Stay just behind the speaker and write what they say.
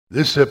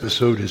This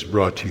episode is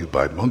brought to you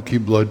by Monkey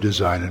Blood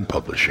Design and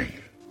Publishing.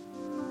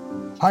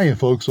 Hiya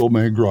folks, Old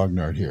Man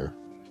Grognard here.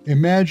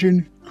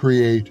 Imagine,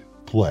 create,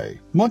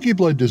 play. Monkey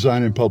Blood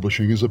Design and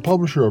Publishing is a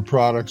publisher of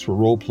products for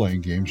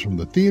role-playing games from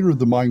the theater of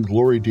the mind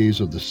glory days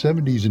of the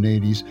 70s and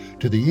 80s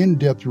to the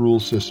in-depth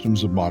rule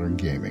systems of modern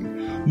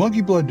gaming.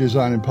 Monkey Blood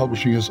Design and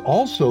Publishing is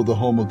also the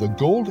home of the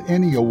Gold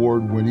Emmy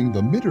Award-winning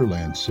The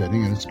Midderland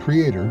setting and its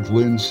creator,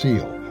 Glenn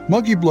Seal.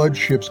 Monkey Blood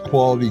ships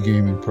quality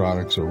gaming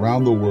products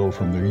around the world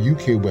from their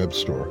UK web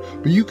store,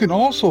 but you can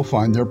also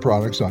find their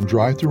products on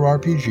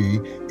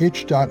DriveThruRPG,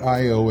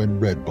 itch.io,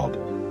 and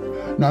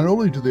Redbubble. Not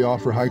only do they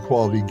offer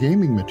high-quality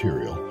gaming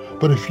material,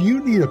 but if you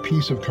need a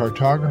piece of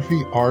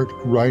cartography, art,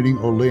 writing,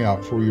 or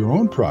layout for your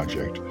own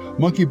project,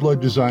 Monkey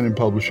Blood Design and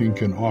Publishing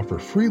can offer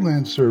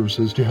freelance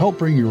services to help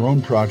bring your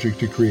own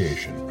project to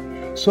creation.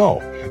 So,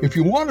 if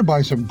you want to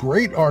buy some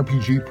great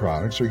RPG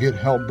products or get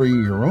help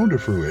bringing your own to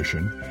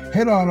fruition,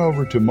 head on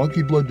over to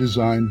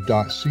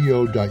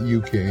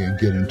monkeyblooddesign.co.uk and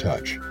get in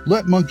touch.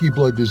 Let Monkey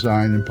Blood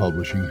Design and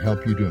Publishing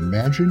help you to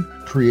imagine,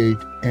 create,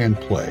 and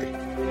play.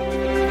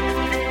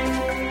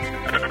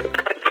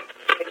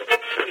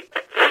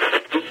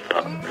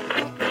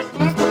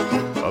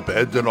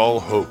 Abandon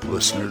all hope,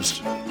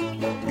 listeners.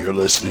 You're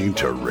listening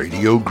to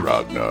Radio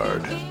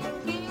Grognard,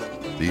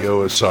 the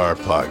OSR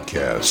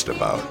podcast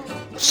about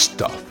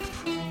stuff,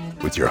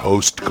 with your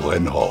host,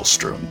 Glenn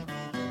Hallstrom.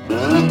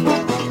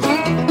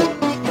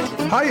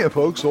 Hiya,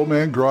 folks. Old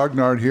Man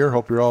Grognard here.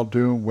 Hope you're all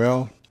doing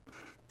well.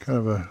 Kind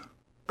of a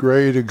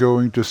gray to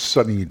going to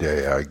sunny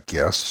day, I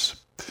guess.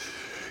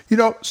 You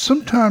know,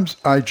 sometimes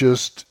I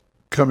just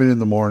come in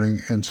the morning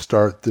and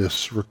start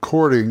this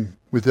recording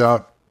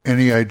without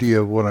any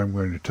idea of what I'm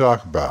going to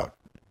talk about.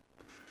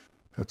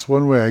 That's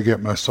one way I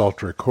get myself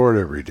to record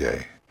every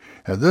day.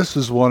 And this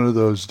is one of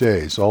those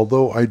days,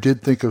 although I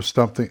did think of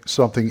something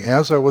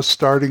as I was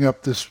starting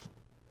up this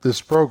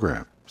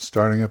program,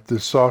 starting up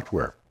this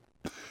software.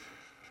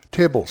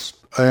 Tables.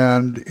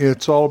 And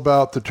it's all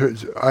about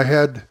I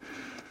had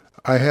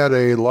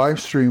a live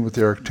stream with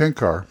Eric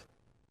Tenkar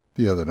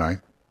the other night,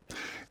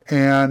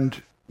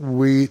 and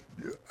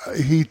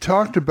he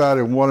talked about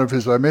in one of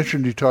his,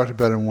 he talked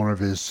about in one of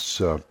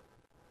his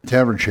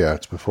tavern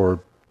chats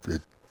before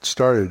it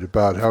started,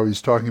 about how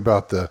he's talking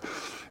about the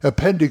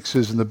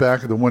appendixes in the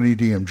back of the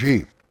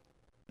 1EDMG.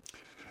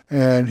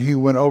 And he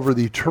went over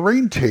the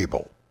terrain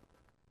table.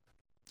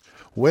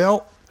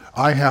 Well,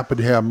 I happen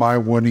to have my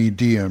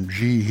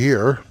 1EDMG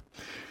here,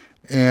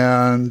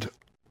 and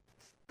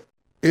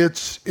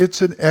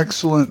it's an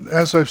excellent,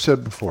 as I've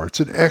said before,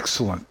 it's an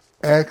excellent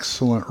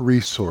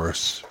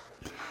resource.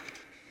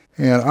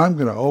 And I'm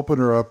going to open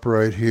her up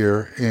right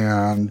here,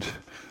 and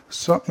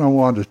something I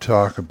wanted to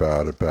talk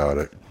about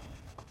it.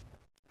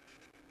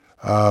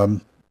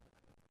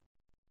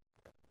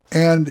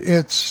 And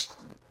it's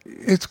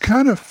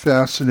kind of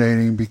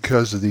fascinating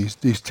because of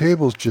these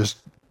tables. Just,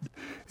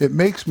 it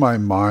makes my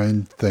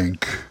mind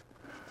think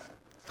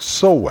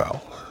so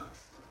well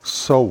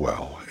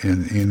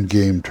in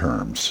game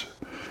terms.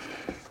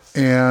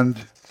 And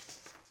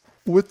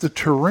with the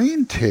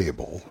terrain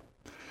table,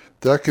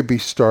 that could be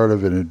start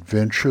of an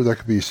adventure, that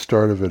could be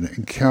start of an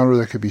encounter,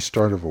 that could be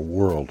start of a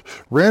world.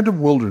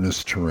 Random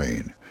wilderness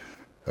terrain,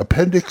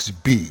 Appendix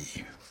B.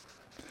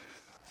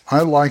 I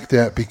like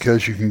that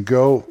because you can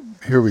go,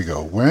 here we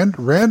go,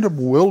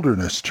 random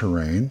wilderness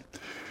terrain,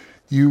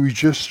 you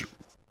just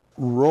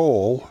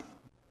roll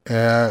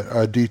at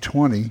a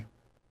D20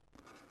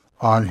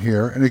 on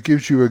here, and it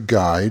gives you a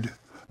guide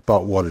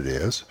about what it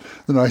is.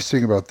 The nice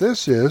thing about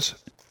this is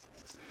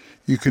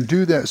you can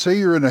do that. Say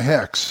you're in a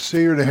hex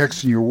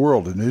in your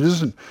world,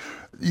 and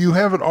you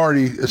haven't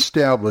already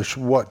established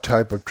what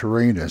type of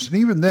terrain is. And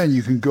even then,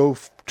 you can go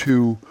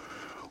to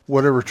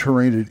whatever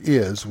terrain it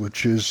is,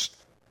 which is,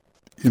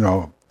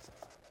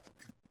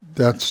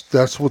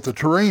 that's what the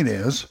terrain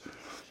is,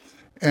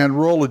 and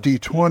roll a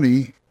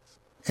D20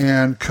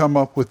 and come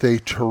up with a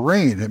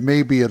terrain. It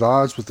may be at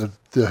odds with the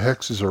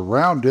hexes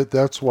around it.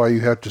 That's why you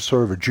have to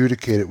sort of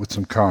adjudicate it with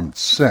some common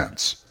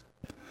sense.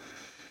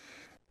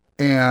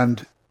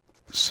 And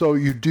so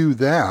you do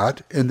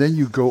that, and then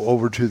you go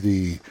over to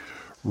the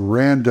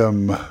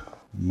random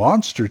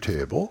monster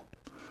table,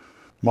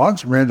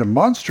 random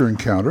monster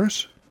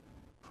encounters,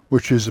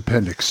 which is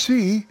Appendix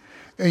C,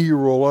 and you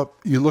roll up,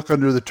 you look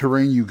under the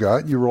terrain you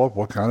got, and you roll up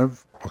what kind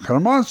of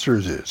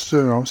monsters it is.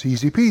 So, it's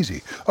easy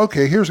peasy.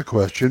 Okay, here's a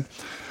question.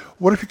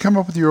 What if you come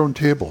up with your own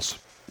tables?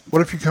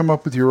 What if you come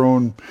up with your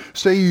own,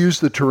 say you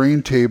use the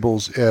terrain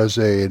tables as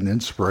an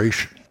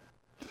inspiration,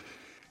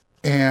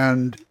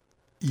 and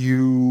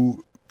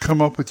you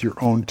come up with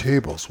your own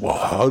tables. Well,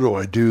 how do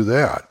I do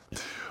that?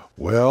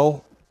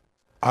 Well,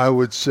 I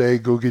would say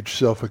go get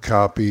yourself a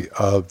copy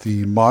of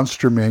the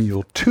Monster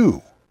Manual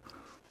 2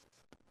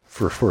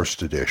 for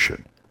first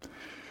edition,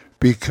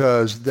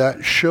 because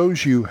that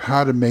shows you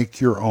how to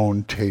make your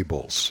own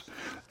tables.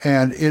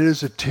 And it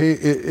is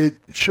it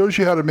shows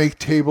you how to make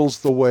tables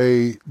the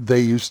way they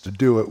used to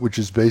do it, which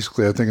is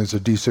basically, I think it's a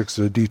D6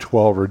 and a D12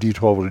 or a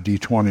D12 and a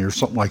D20 or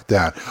something like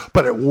that.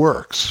 But it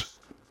works.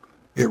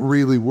 It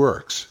really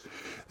works.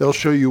 They'll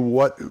show you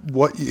what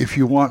if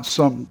you want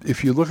some.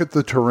 If you look at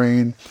the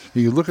terrain,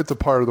 you look at the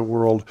part of the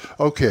world.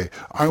 Okay,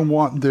 I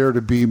want there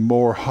to be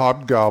more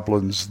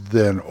hobgoblins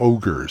than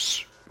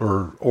ogres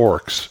or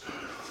orcs.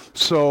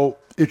 So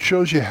it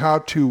shows you how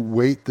to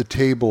weight the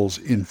tables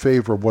in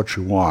favor of what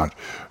you want.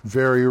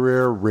 Very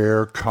rare,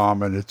 rare,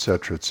 common,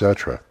 etc.,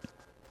 etc.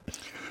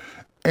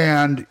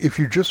 And if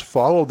you just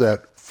follow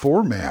that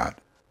format,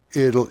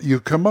 you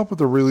come up with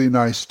a really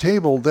nice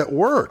table that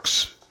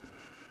works.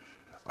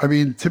 I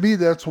mean, to me,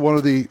 that's one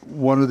of the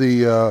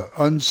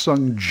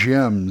unsung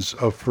gems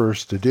of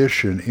first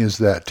edition is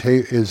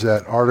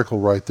that article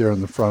right there in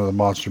the front of the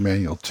Monster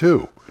Manual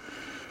 2,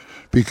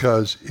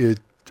 because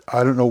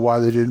I don't know why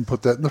they didn't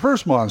put that in the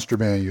first Monster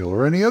Manual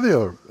or any of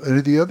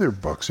the other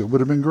books. It would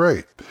have been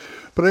great.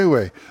 But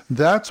anyway,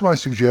 that's my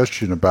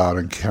suggestion about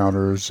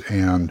encounters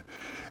and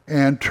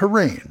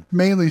terrain,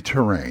 mainly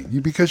terrain,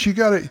 because you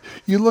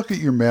look at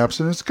your maps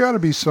and it's got to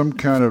be some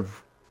kind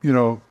of,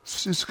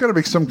 it's got to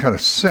make some kind of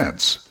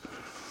sense.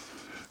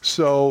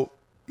 So,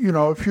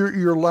 if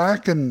you're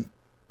lacking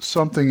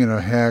something in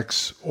a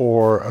hex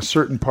or a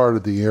certain part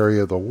of the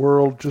area of the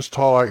world, just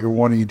haul out your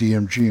 1E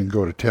DMG and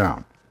go to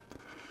town.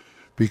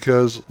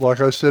 Because,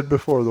 like I said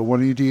before, the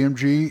 1E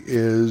DMG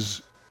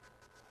is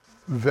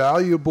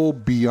valuable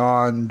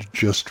beyond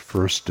just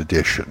first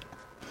edition.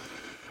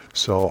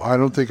 So I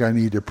don't think I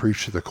need to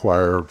preach to the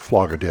choir,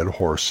 flog a dead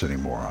horse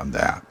anymore on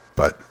that.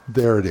 But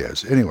there it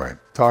is. Anyway,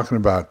 talking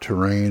about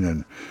terrain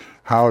and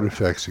how it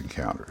affects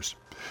encounters.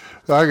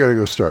 I got to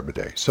go start my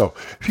day. So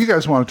if you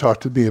guys want to talk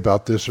to me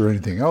about this or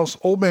anything else,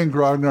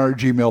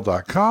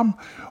 oldmangrognard@gmail.com,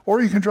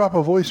 or you can drop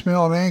a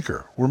voicemail on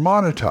Anchor. We're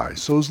monetized,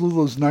 so as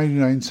little as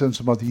 99 cents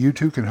a month, you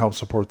too can help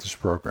support this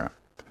program.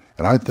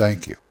 And I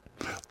thank you.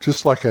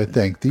 Just like I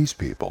thank these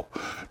people: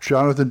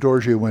 Jonathan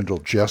Dorje Wendell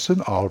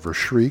Jessen, Oliver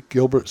Shriek,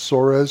 Gilbert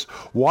Soares,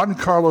 Juan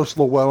Carlos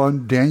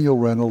Llewellyn, Daniel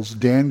Reynolds,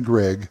 Dan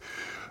Gregg,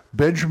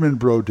 Benjamin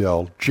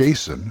Brodell,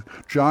 Jason,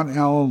 John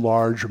Allen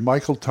Large,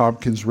 Michael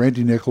Tompkins,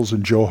 Randy Nichols,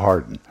 and Joe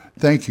Harden.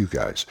 Thank you,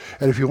 guys.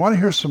 And if you want to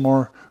hear some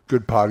more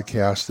good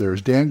podcasts,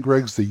 there's Dan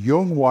Gregg's The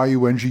Jung,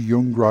 Y-U-N-G,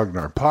 Jung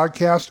Grognard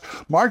podcast,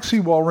 Mark C.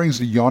 Walring's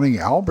The Yawning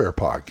Owlbear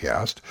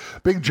podcast,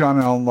 Big John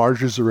Allen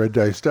Large's The Red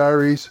Dice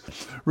Diaries,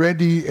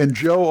 Randy and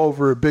Joe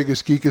over at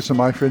Biggest Geekus, and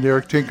my friend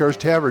Eric Tinkar's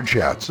Tavern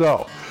Chat.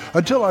 So,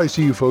 until I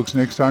see you folks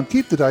next time,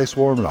 keep the dice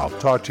warm, and I'll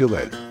talk to you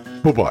later.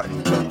 Bye-bye.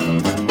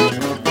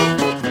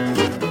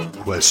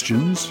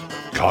 Questions?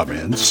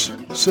 Comments?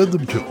 Send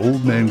them to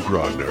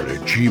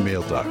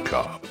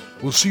oldmangrognard@gmail.com.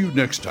 We'll see you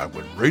next time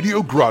when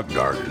Radio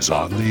Grognard is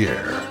on the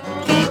air.